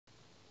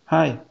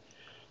Hi.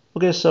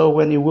 Okay, so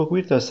when you work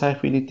with the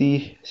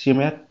Sitefinity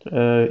CMS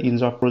in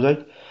your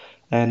project,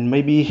 and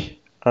maybe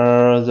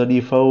the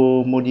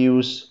default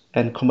modules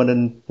and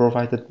component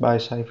provided by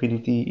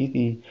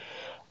Sitefinity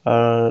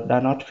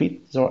does not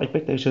fit your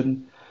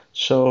expectation,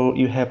 so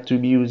you have to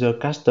build a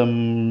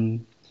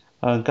custom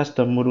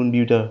module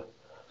builder,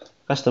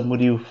 custom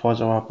module for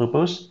your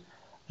purpose.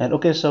 And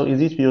okay, so in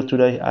this video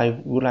today, I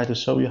would like to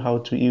show you how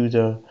to use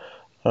the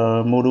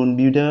module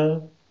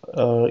builder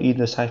in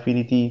the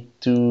Sitefinity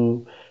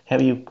to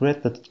help you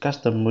create the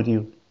custom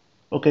module.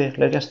 Okay,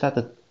 let's get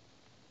started.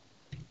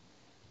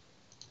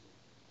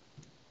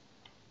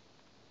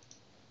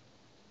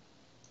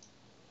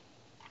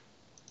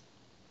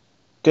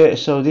 Okay,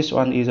 so this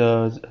one is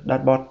a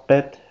dashboard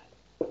page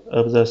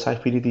of the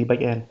Sitefinity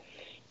backend.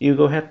 You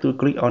go ahead to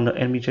click on the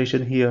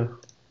administration here.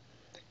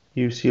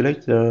 You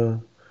select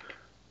the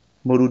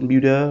module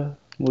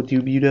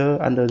builder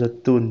under the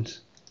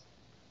tools.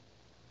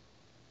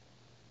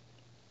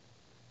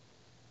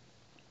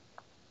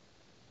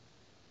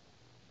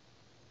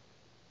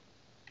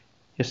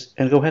 Yes,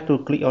 and go ahead to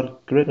click on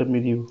create a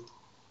module.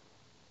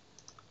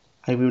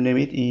 I will name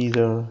it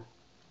either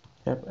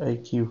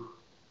FAQ.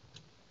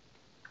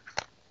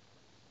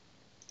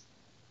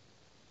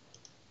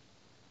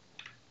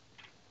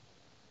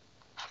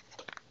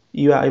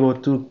 You are able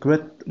to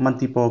create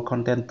multiple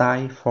content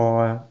type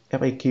for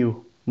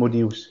FAQ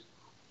modules.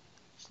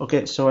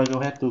 Okay, so I go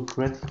ahead to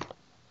create.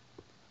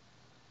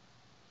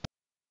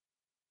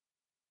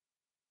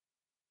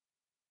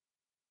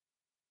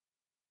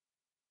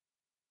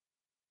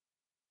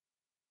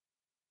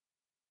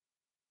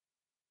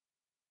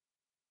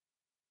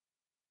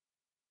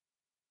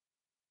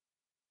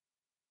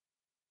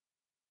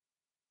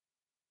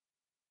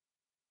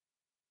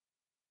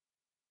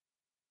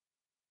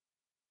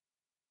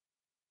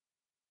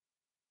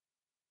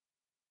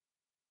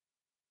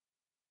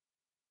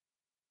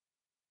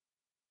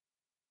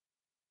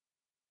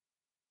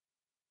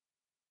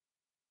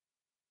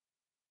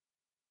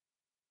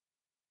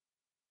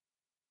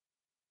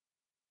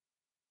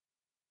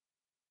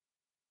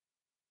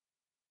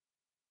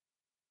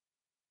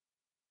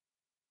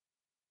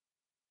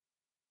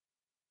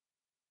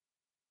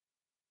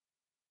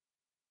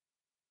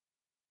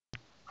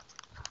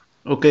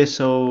 Okay,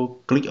 so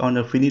click on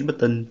the finish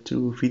button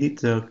to finish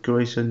the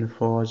creation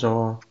for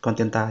your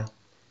content type.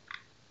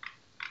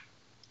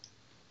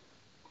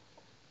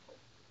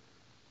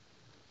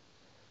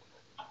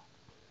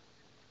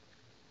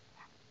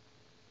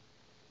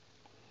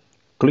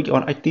 Click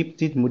on active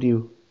this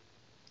module.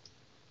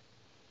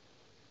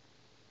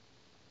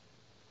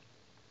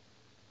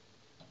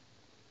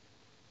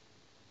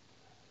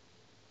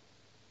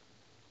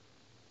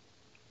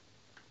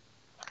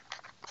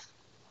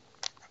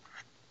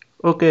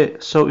 Okay,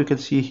 so you can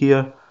see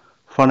here,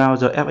 for now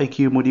the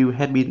FAQ module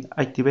has been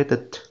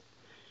activated.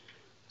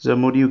 The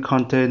module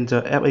contains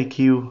the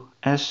FAQ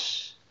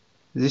as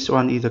this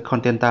one is the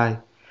content type,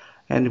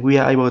 and we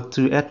are able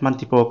to add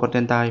multiple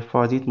content type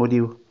for this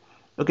module.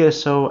 Okay,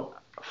 so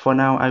for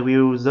now I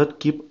will just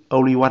keep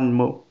only one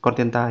more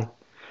content type,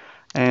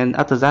 and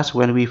after that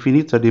when we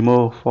finish the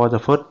demo for the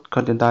first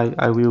content type,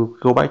 I will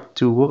go back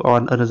to work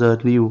on another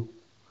new.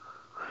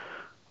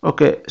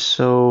 Okay,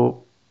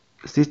 so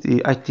this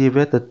is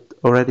activated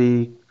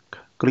already.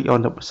 Click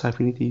on the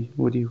Sitefinity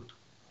module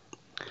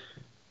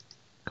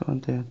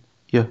content.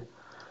 Yeah.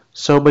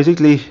 So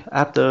basically,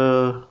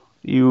 after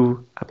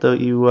you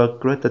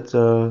created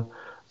the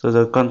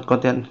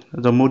content,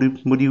 the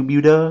module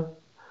builder,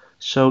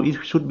 so it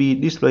should be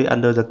displayed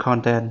under the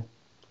content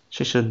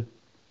section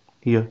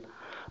here.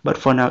 But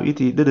for now, it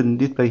didn't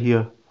display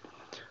here.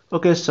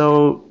 Okay,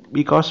 so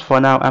because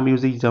for now I'm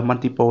using the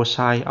multiple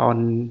site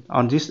on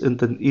this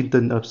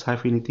instance of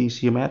Sitefinity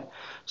CMS,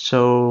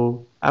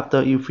 so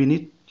after you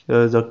finish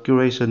the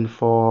curation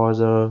for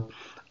the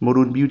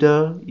module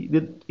builder,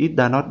 it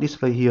does not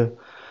display here.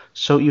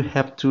 So you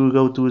have to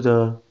go to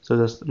the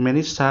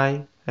manage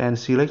site and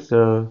select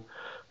the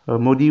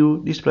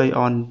module display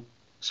on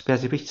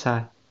specific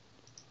site.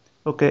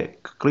 Okay,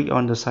 click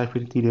on the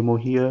Sitefinity demo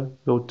here,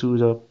 go to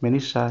the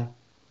manage site.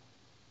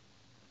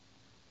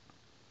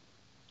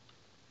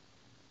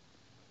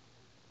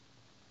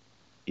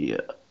 Yeah,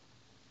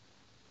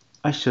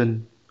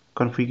 action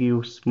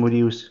configure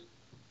modules.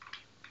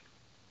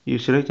 You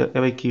select the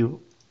FAQ,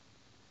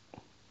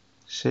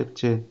 save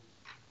change.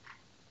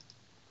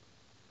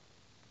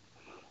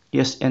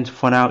 Yes, and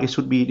for now it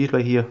should be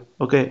displayed here.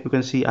 Okay, you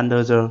can see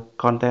under the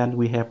content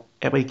we have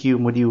FAQ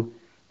module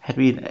has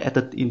been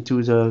added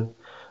into the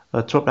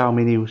drop-down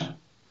menus.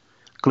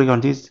 Click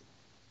on this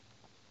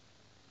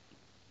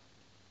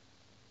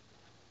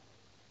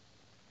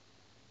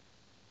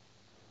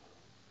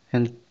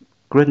and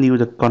create new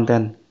the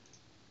content.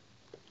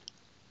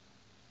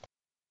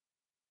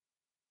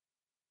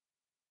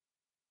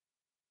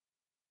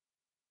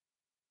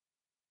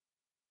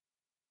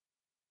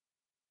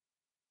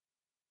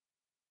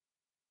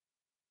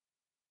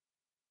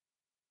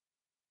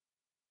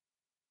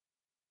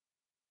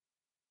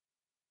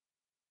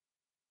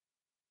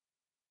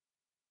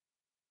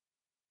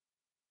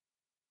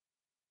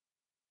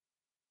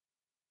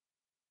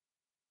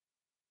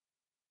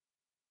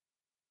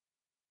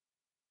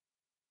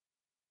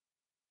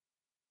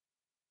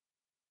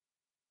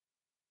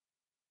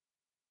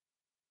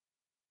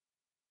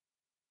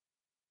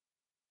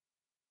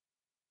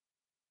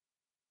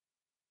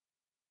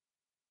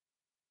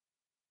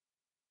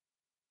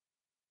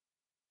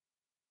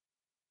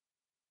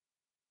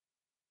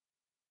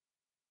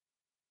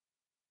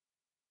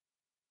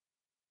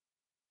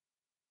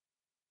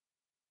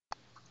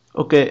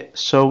 Okay,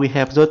 so we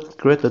have just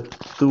created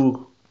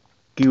two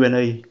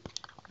Q&A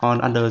on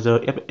under the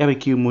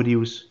FAQ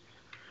modules.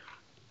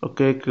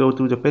 Okay, go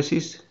to the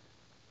pages.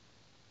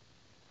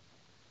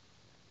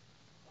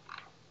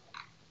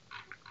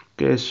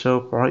 Okay,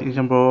 so for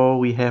example,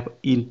 we have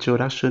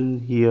introduction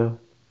here.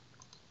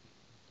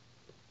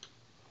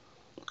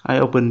 I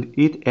open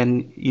it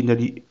and in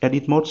the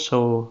edit mode,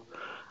 so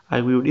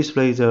I will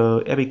display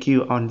the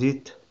FAQ on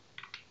it.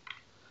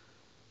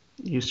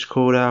 You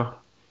scroll down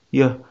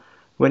here.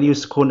 When you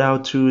scroll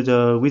down to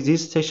the widget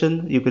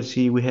section, you can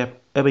see we have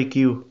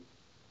FAQ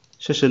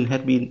section has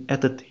been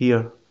added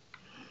here.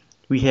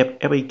 We have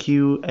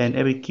FAQ and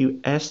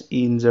FAQs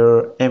in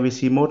the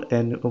MVC mode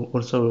and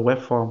also a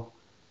web form.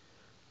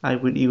 I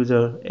will use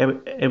the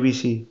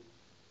MVC.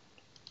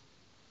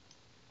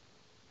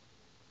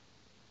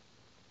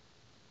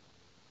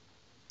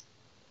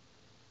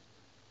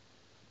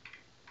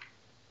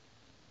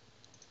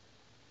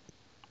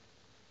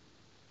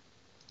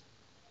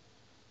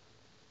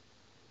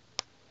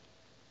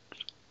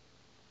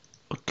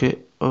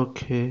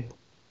 Okay.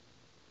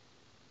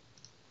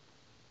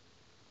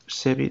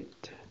 Save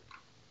it.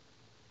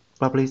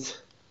 Publish.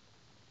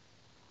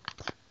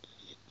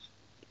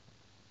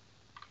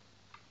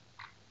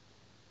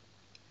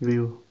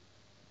 View.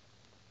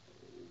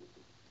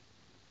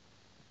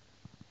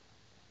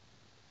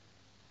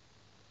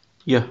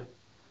 Yeah.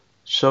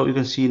 So you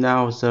can see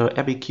now the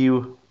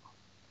FAQ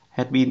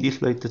had been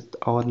displayed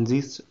on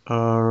this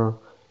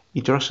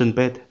instruction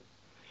page.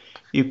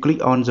 You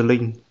click on the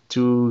link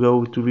to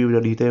go to view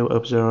the detail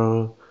of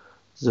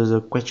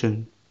the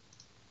question.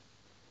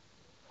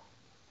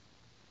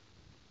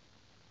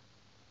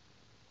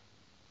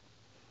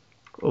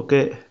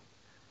 Okay,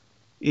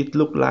 it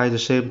looked like the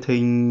same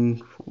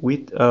thing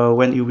with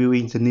when you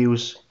viewing the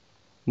news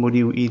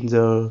module in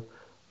the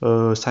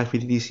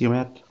Sitefinity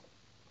CMS.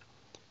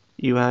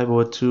 You are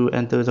able to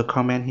enter the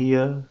comment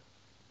here.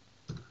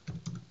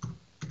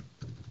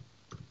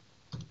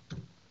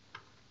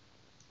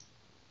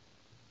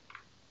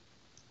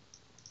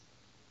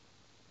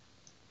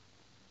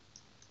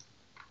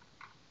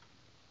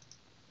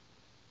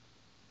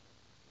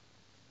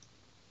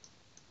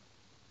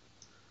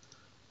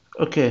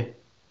 Okay,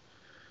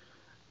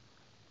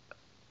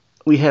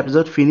 we have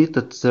just finished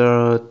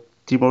the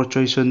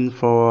demonstration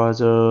for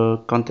the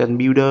content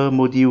builder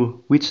module,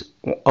 which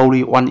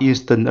only one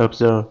instance of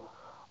the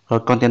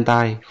content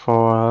type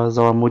for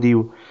the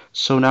module.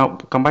 So now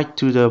come back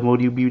to the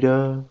module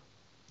builder.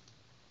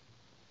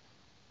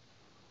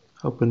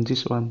 Open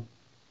this one.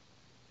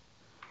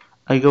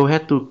 I go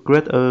ahead to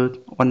create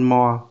one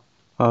more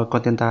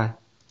content type.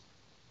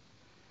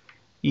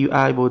 You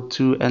are able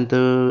to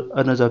enter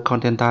another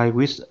content type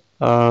which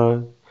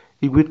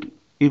it will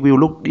it will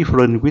look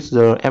different with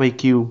the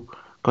FAQ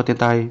content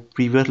type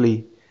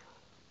previously.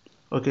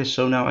 Okay,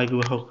 so now I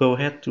will go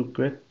ahead to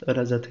create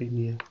another thing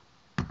here.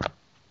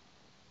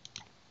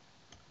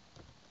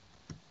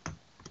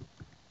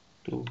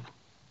 To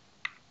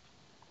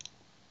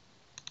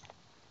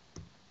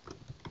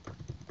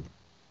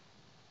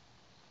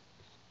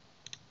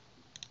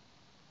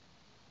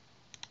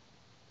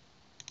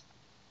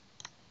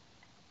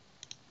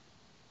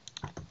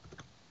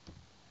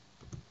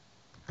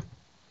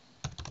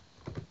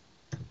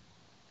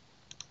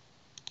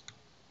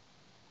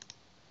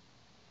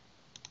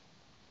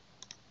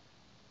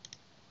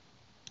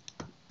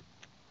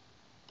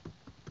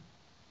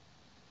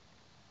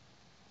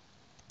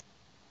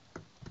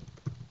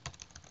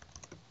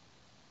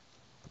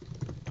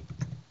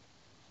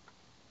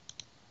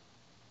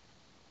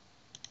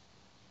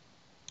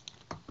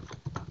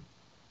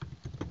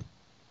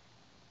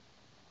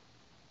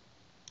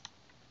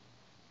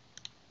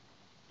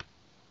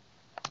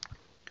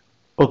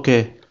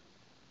okay,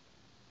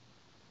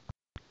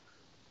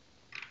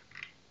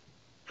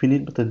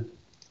 finish button.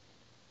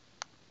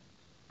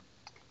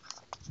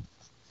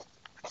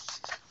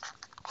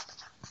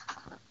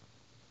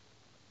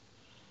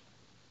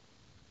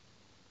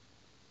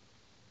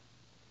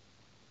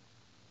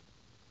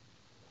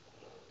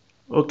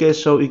 Okay,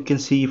 so you can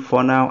see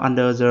for now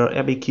under the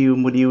FAQ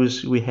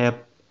modules we have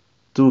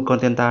two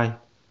content type.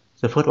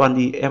 The first one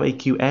is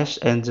FAQs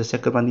and the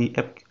second one is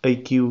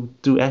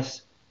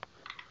FAQ2s.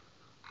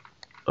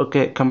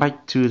 Okay, come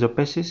back to the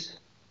pages.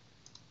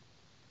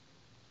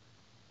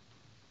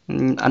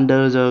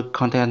 Under the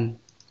content,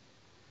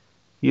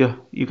 here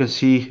you can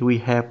see we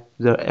have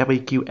the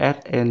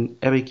FAQs and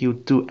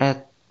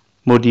FAQ2s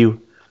module.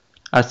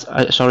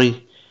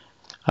 Sorry,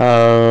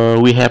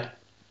 we have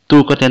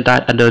two content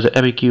type under the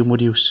FAQ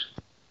modules.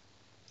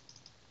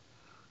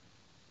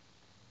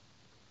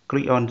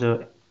 Click on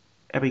the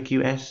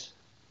FAQs.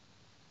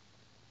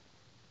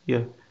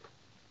 Here,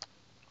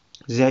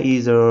 there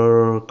is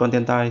the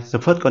content type. The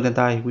first content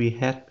type we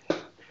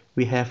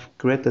have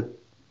created,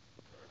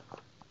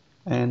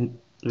 and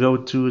go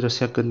to the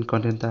second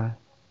content type.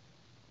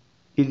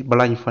 It's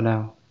blank for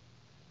now.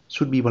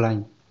 Should be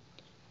blank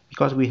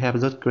because we have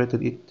just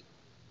created it.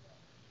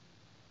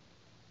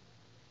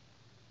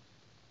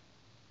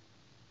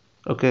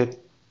 Okay,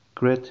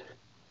 great.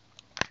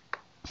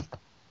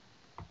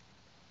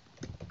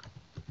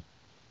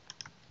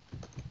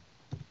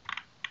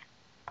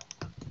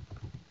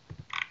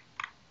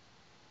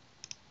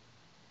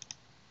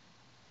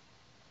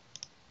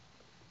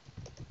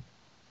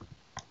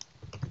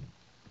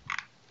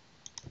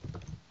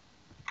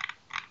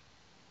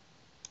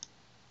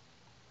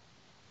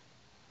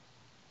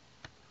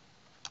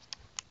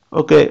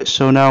 Okay,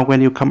 so now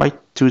when you come back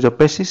to the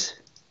basics,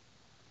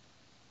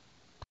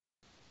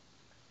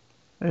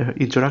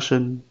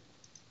 introduction,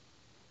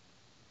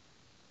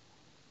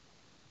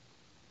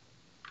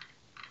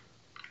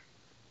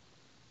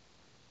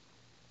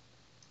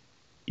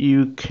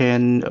 you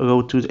can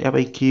go to the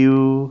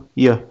FAQ.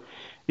 Here,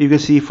 you can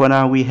see for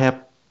now we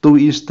have two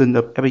instances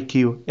of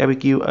FAQ,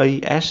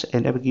 FAQ AS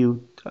and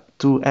FAQ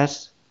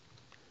 2S.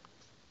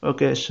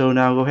 Okay, so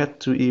now go ahead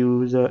to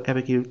use the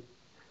FAQ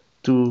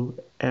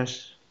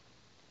 2S.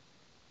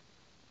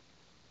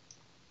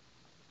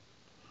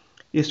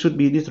 It should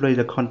be display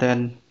the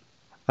content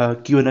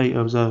Q&A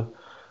of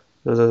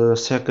the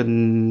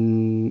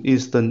second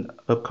instance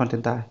of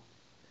content type.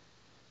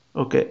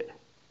 Okay,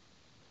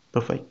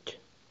 perfect.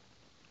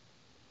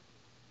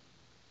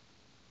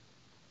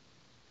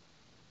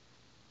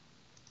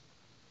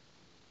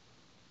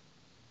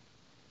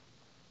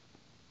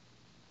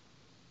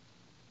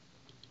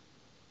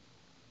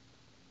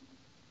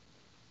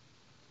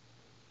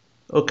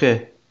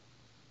 Okay.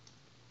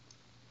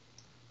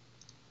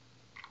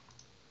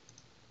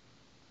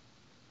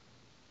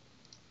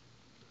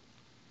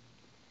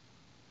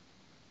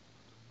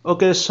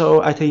 Okay,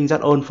 so I think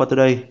that's all for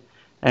today.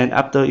 And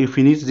after you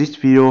finish this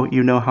video,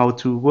 you know how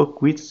to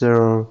work with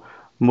the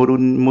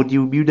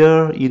module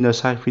builder in the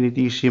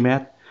Sitefinity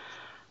CMS.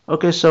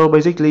 Okay, so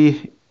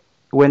basically,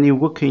 when you're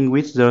working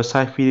with the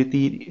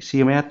Sitefinity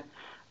CMS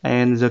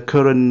and the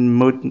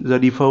the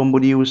default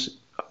modules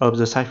of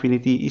the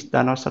Sitefinity is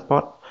does not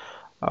support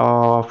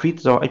or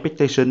fit your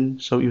expectation,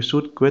 so you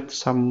should create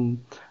some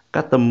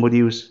custom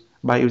modules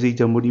by using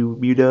the module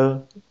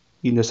builder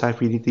in the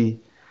Sitefinity.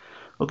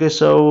 Okay,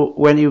 so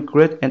when you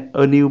create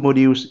a new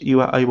modules,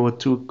 you are able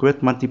to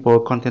create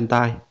multiple content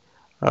type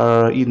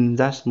in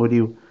that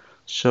module.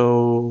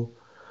 So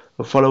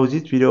follow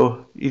this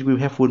video, it will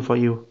helpful for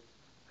you.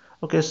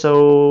 Okay,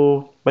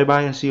 so bye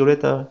bye and see you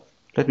later.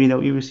 Let me know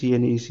if you see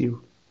any issue.